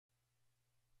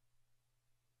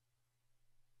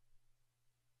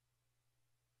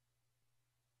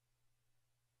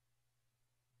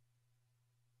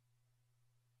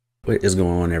What is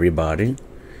going on, everybody?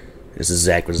 This is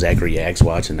Zach with Zach Reacts,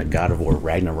 watching the God of War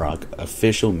Ragnarok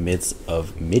official Myths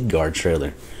of Midgard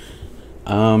trailer.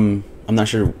 I'm not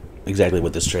sure exactly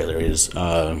what this trailer is.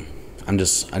 I'm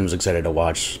just excited to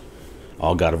watch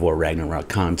all God of War Ragnarok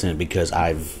content because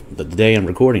the day I'm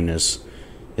recording this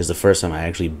is the first time I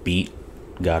actually beat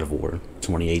God of War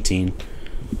 2018.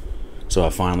 So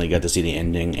I finally got to see the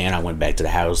ending, and I went back to the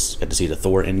house, got to see the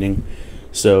Thor ending.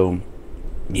 So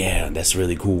yeah, that's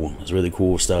really cool. It's really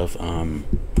cool stuff. I'm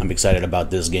excited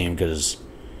about this game because,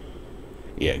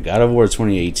 yeah, God of War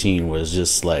 2018 was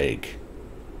just like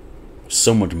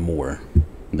so much more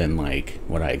than like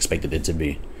what I expected it to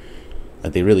be.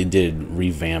 Like, they really did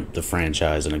revamp the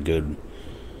franchise in a good,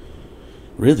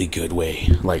 really good way.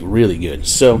 Like, really good.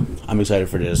 So I'm excited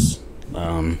for this.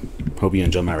 Hope you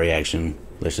enjoy my reaction.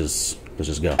 Let's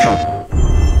just go.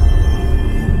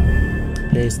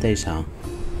 PlayStation.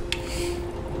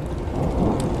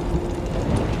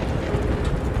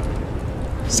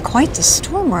 It's quite the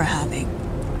storm we're having.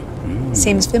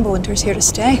 Seems Fimbulwinter's here to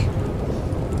stay.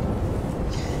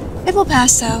 It will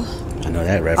pass, though. I know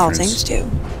that reference. All things do.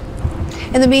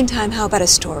 In the meantime, how about a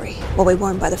story while we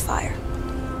warm by the fire?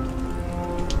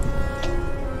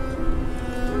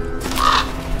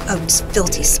 Odin's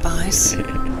filthy spies.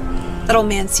 That old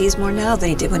man sees more now than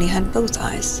he did when he had both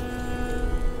eyes.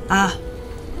 Ah,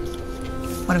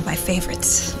 one of my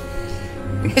favorites.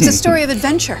 It's a story of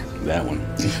adventure. That one.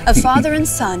 A father and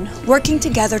son working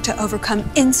together to overcome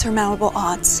insurmountable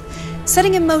odds,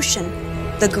 setting in motion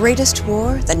the greatest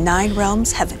war the 9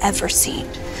 realms have ever seen.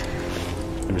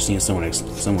 Never seen someone I'm so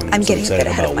getting a excited bit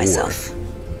ahead about of myself.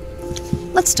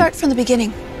 Let's start from the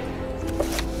beginning.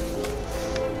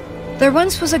 There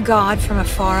once was a god from a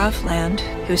far-off land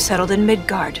who settled in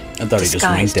Midgard, I thought he just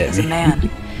winked disguised at as a me. man.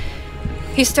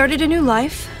 He started a new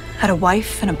life, had a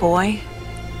wife and a boy.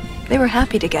 They were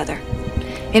happy together.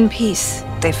 In peace,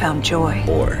 they found joy.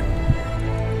 Or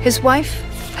His wife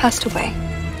passed away.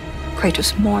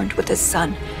 Kratos mourned with his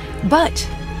son. But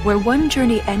where one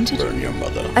journey ended, burn your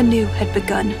mother. a new had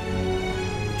begun.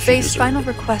 She Faye's deserved final it.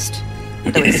 request,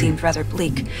 though it seemed rather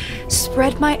bleak,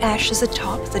 spread my ashes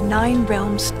atop the 9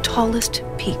 realms' tallest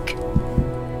peak.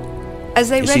 As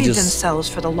they Is she readied just themselves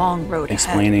for the long road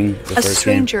explaining ahead, the a first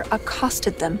stranger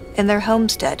accosted them in their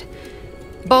homestead.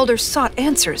 Baldur sought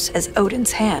answers as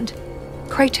Odin's hand.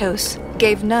 Kratos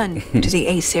gave none to the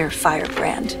Aesir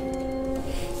firebrand.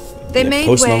 They Yeah, made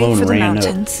Post way Malone for the ran up,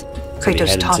 mountains. so he Kratos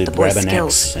had taught to the boy grab an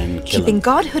skills, axe and kill keeping him.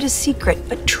 godhood a secret,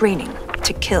 but training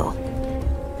to kill.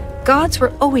 Gods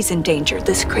were always in danger,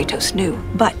 this Kratos knew,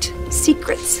 but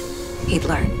secrets, he'd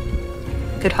learn,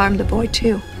 could harm the boy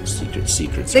too. Secrets.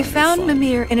 They aren't found fun.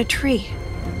 Mimir in a tree,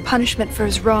 punishment for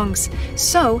his wrongs,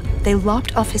 so they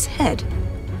lopped off his head,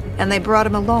 and they brought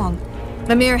him along.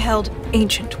 Mimir held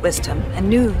ancient wisdom and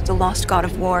knew the lost god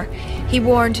of war. He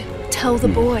warned, tell the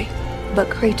boy, but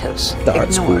Kratos The art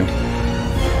ignored. school.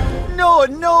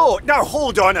 No, now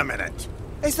hold on a minute.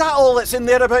 Is that all that's in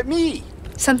there about me?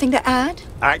 Something to add?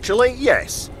 Actually,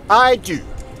 yes, I do.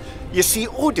 You see,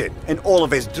 Odin, in all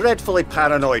of his dreadfully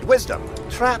paranoid wisdom,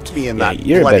 trapped me in Yeah, that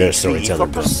you're a bloody better tree storyteller,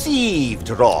 for though. perceived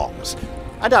wrongs.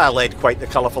 And I led quite the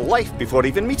colourful life before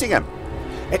even meeting him.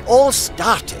 It all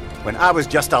started when I was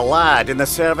just a lad in the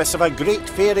service of a great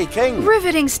fairy king.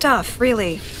 Riveting stuff,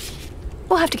 really.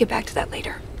 We'll have to get back to that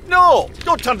later. No,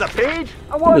 don't turn the page.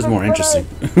 It was more interesting.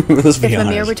 Let's be If Mimir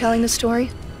honest. were telling the story,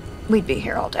 we'd be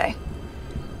here all day.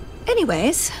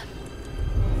 Anyways,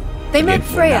 they met Again, would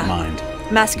not Freya, mind.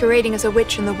 masquerading as a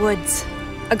witch in the woods.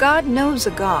 A god knows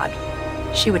a god.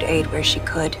 She would aid where she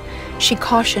could. She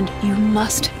cautioned, you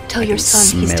must tell your can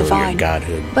son he's smell your divine.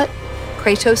 godhood. But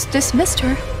Kratos dismissed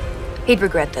her. He'd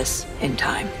regret this in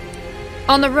time.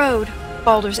 On the road,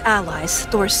 Baldur's allies,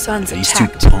 Thor's sons, These two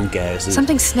attacked. punk asses.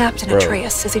 Something snapped in Bro.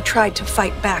 Atreus as he tried to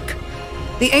fight back.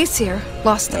 The Aesir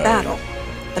lost the battle,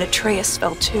 but Atreus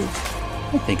fell too.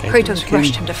 I think I Kratos can-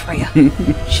 rushed him to Freya.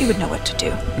 She would know what to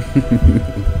do.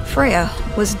 Freya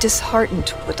was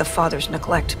disheartened with the father's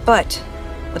neglect, but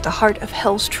with the heart of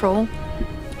Hell's troll,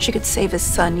 she could save his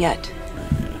son yet.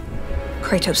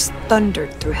 Kratos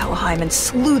thundered through Helheim and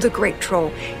slew the great troll.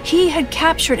 He had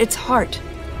captured its heart,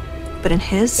 but in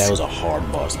his That was a hard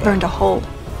boss battle. burned a hole.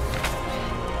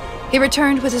 He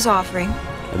returned with his offering.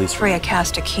 At least Freya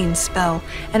cast a keen spell,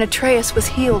 and Atreus was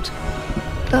healed,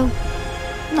 though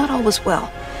not all was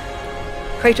well.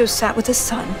 Kratos sat with his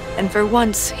son, and for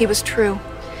once he was true, That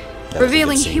was a good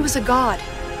revealing scene. he was a god.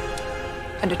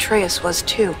 And Atreus was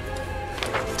too.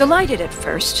 Delighted at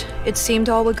first, it seemed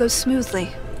all would go smoothly.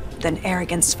 Then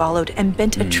arrogance followed and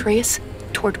bent Atreus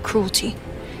toward cruelty.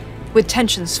 With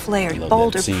tensions flared, Love that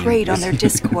Baldur scene. preyed on their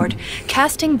discord,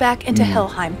 casting back into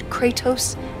Helheim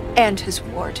Kratos and his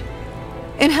ward.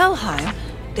 In Helheim,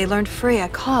 they learned Freya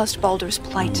caused Baldur's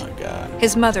plight. Oh my god.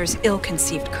 His mother's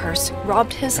ill-conceived curse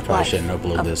robbed his I probably life shouldn't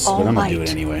upload of this, all but I'm gonna light. do it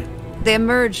anyway. They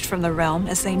emerged from the realm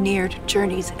as they neared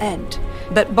Journey's End,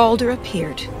 but Baldur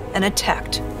appeared and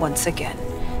attacked once again.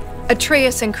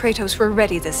 Atreus and Kratos were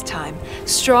ready this time,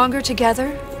 stronger together.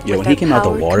 Yo, with when their he came out the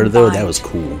power water though, that combined. was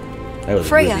cool. That was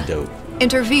Freya really dope.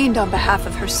 intervened on behalf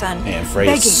of her son, Man,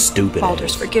 Freya's begging stupid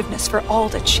Baldur's ass. forgiveness for all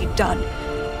that she'd done.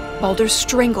 Baldur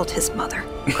strangled his mother.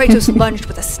 Kratos lunged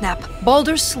with a snap.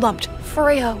 Baldur slumped.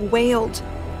 Freya wailed.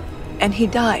 And he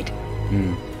died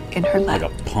in her lap.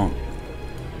 Like a punk.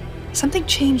 Something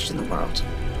changed in the world.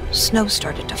 Snow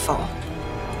started to fall.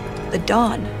 The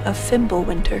dawn of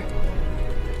Fimbulwinter.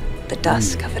 The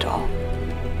dusk of it all.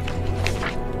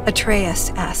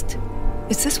 Atreus asked,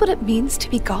 "Is this what it means to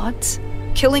be gods?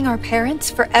 Killing our parents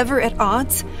forever at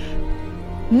odds?"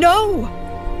 "No!"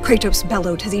 Kratos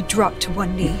bellowed as he dropped to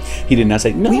one knee. He did not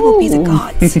say no. We will be the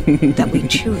gods that we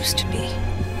choose to be.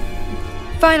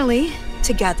 Finally,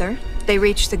 together, they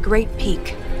reached the Great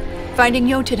Peak, finding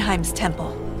Jotunheim's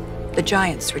temple, the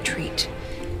giants' retreat.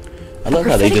 I love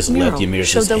how they Prophetic just left mural Ymir's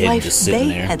showed the head life just sitting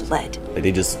they there. had led. Like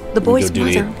they just The boy's go do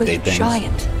mother was they a things.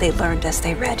 giant, they learned as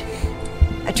they read.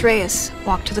 Atreus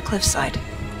walked to the cliffside.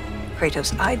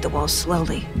 Kratos eyed the wall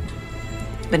slowly.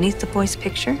 Beneath the boy's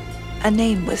picture, a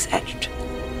name was etched.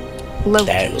 Loki.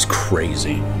 That was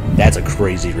crazy. That's a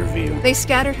crazy reveal. They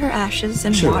scattered her ashes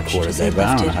and Should've watched recorded as they that, but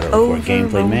I don't know lifted how to record over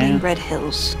gameplay, rolling man. red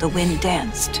hills. The wind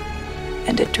danced,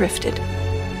 and it drifted.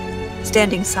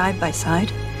 Standing side by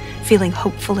side, feeling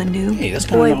hopeful and new, Hey, that's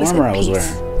the boy kinda was armor at I was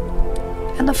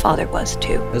peace. And the father was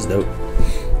too. That's dope.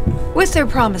 With their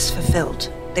promise fulfilled,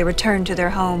 they returned to their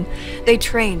home. They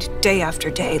trained day after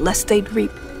day, lest they'd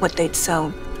reap what they'd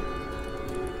sown.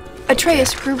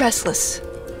 Atreus grew restless.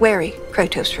 Wary,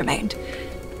 Kratos remained.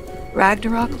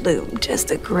 Ragnarok loomed as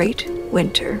the great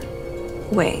winter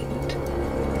waned.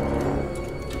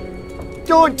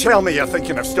 Don't tell me you're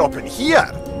thinking of stopping here.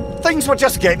 Things were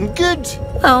just getting good.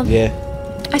 Well, Yeah.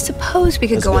 I suppose we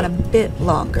could Let's go go. on a bit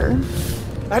longer.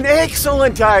 An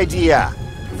excellent idea.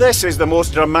 This is the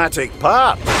most dramatic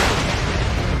part.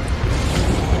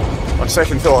 On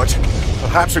second thought,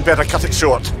 perhaps we'd better cut it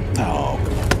short. Oh,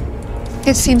 come on.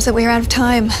 It seems that we're out of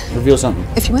time. Reveal something.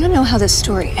 If you want to know how this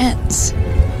story ends,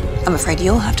 I'm afraid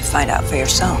you'll have to find out for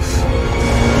yourself.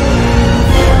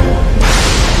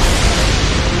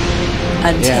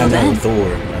 Until Yeah, I know then.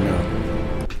 Thor. I know.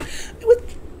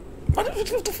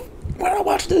 Why did I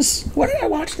watch this? Why did I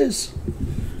watch this?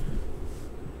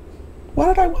 Why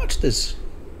did I watch this?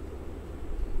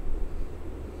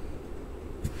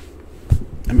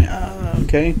 I mean,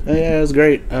 okay. Yeah, it was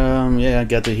great. Yeah, I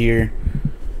got to hear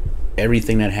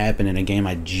everything that happened in a game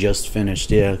I just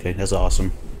finished. Yeah, okay, that's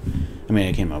awesome. I mean,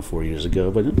 it came out 4 years ago,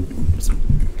 but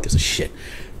it's a shit.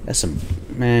 That's some,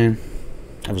 man,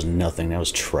 that was nothing. That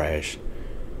was trash.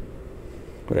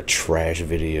 What a trash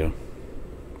video.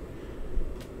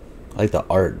 I like the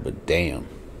art, but damn.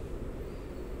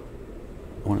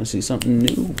 I want to see something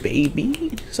new,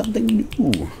 baby. Something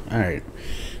new. Alright.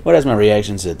 Well, that's my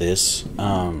reactions to this.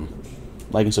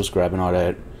 Like and subscribe and all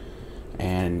that.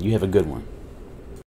 And you have a good one.